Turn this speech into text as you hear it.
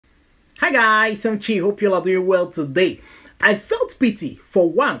Hi guys, I'm Chi. Hope you all are doing well today. I felt pity for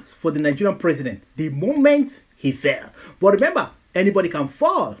once for the Nigerian president the moment he fell. But remember, anybody can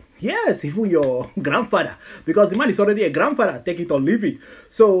fall. Yes, even your grandfather. Because the man is already a grandfather. Take it or leave it.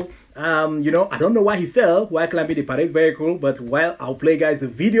 So, I don't know why he fell while climbing the parade vehicle. But while I'll play guys a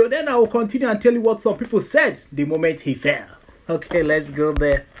video, then I will continue and tell you what some people said the moment he fell. Okay, let's go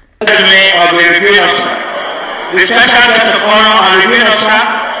there. The special guest of honor and reviewing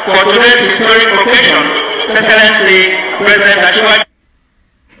officer for today's historic occasion, His Excellency President Ashwa.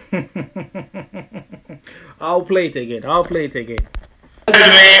 I'll play it again. Of the reviewing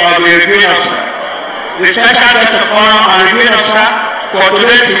officer. The special guest of honor and reviewing officer for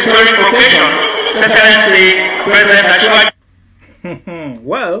today's historic occasion, His Excellency President Ashwa.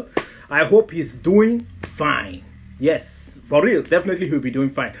 Well, I hope he's doing fine. Yes. For real, definitely he'll be doing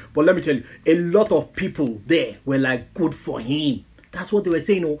fine. But let me tell you, a lot of people there were like, good for him. That's what they were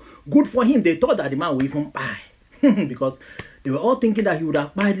saying. Oh, good for him. They thought that the man would even buy. Because they were all thinking that he would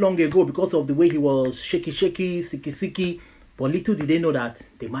have died long ago because of the way he was shaky, sicky. But little did they know that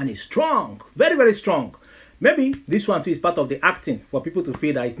the man is strong. Very, very strong. Maybe this one too is part of the acting for people to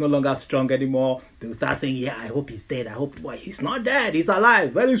feel that he's no longer strong anymore. They'll start saying, yeah, I hope he's dead. I hope, boy, he's not dead. He's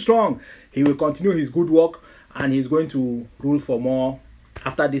alive. Very strong. He will continue his good work. And he's going to rule for more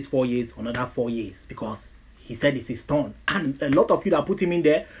after these 4 years, another 4 years, because he said it's his turn. And a lot of you that put him in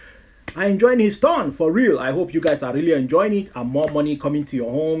there are enjoying his turn for real. I hope you guys are really enjoying it and more money coming to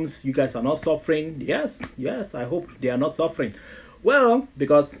your homes. You guys are not suffering. Yes, I hope they are not suffering. Well,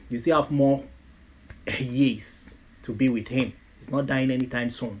 because you still have more years to be with him. He's not dying anytime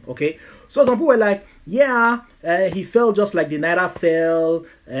soon, okay? So some people were like, yeah, he fell just like the Naira fell.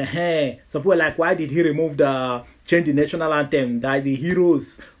 Some people were like, why did he change the national anthem? That the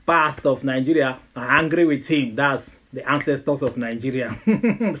heroes past of Nigeria are angry with him. That's the ancestors of Nigeria,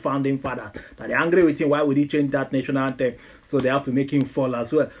 the founding fathers. That they're angry with him. Why would he change that national anthem? So they have to make him fall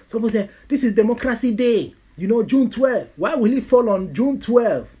as well. Some people say, this is Democracy Day. You know, June 12th. Why will he fall on June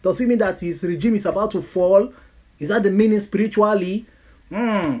 12th? Does it mean that his regime is about to fall? Is that the meaning spiritually?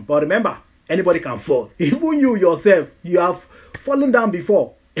 But remember, anybody can fall. Even you yourself, you have fallen down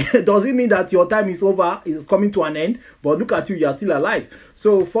before. Does it mean that your time is over, is coming to an end? But look at you, you are still alive.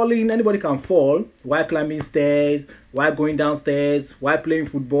 So falling, anybody can fall while climbing stairs, while going downstairs, while playing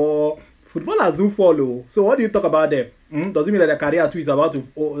football. Footballers do follow. So what do you talk about them? Does it mean that their career too is about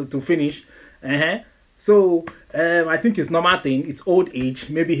to finish? So I think it's normal thing. It's old age.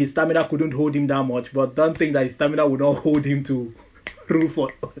 Maybe his stamina couldn't hold him that much, but don't think that his stamina would not hold him to rule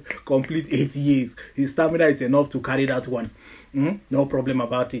for complete 8 years. His stamina is enough to carry that one. No problem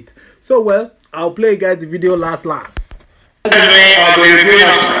about it. So well, I'll play guys the video last. The reviewing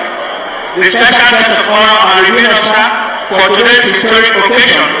officer. The special guest of honor and reviewing officer for today's historic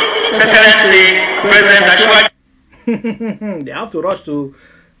occasion, His Excellency President Ashwa. They have to rush to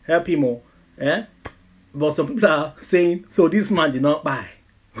help him. But some people are saying, so this man did not buy.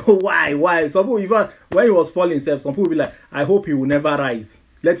 Why? Some people, even when he was falling himself, some people will be like, I hope he will never rise.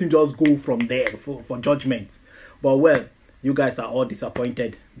 Let him just go from there for judgment. But well, you guys are all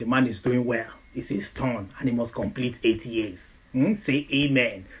disappointed. The man is doing well. It's his turn and he must complete 8 years. Say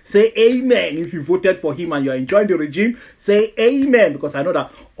amen. Say amen. If you voted for him and you are enjoying the regime, say amen. Because I know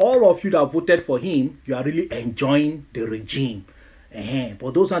that all of you that voted for him, you are really enjoying the regime.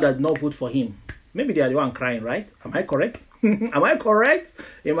 But those that did not vote for him, maybe they are the one crying, right? Am I correct? Am I correct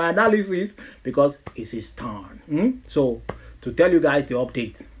in my analysis? Because it's his turn. So, to tell you guys the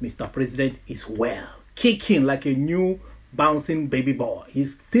update, Mr. President is well. Kicking like a new bouncing baby boy.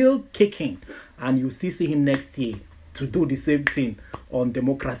 He's still kicking. And you still see him next year to do the same thing on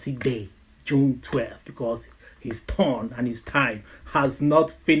Democracy Day, June 12th. Because his turn and his time has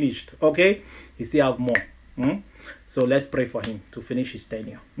not finished. Okay? He still have more. So let's pray for him to finish his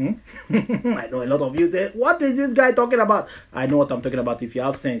tenure. I know a lot of you say, what is this guy talking about? I know what I'm talking about. If you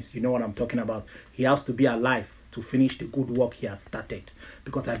have sense, you know what I'm talking about. He has to be alive to finish the good work he has started.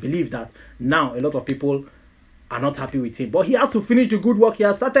 Because I believe that now a lot of people are not happy with him. But he has to finish the good work he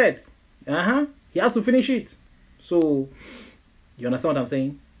has started. He has to finish it. So, you understand what I'm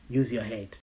saying? Use your head.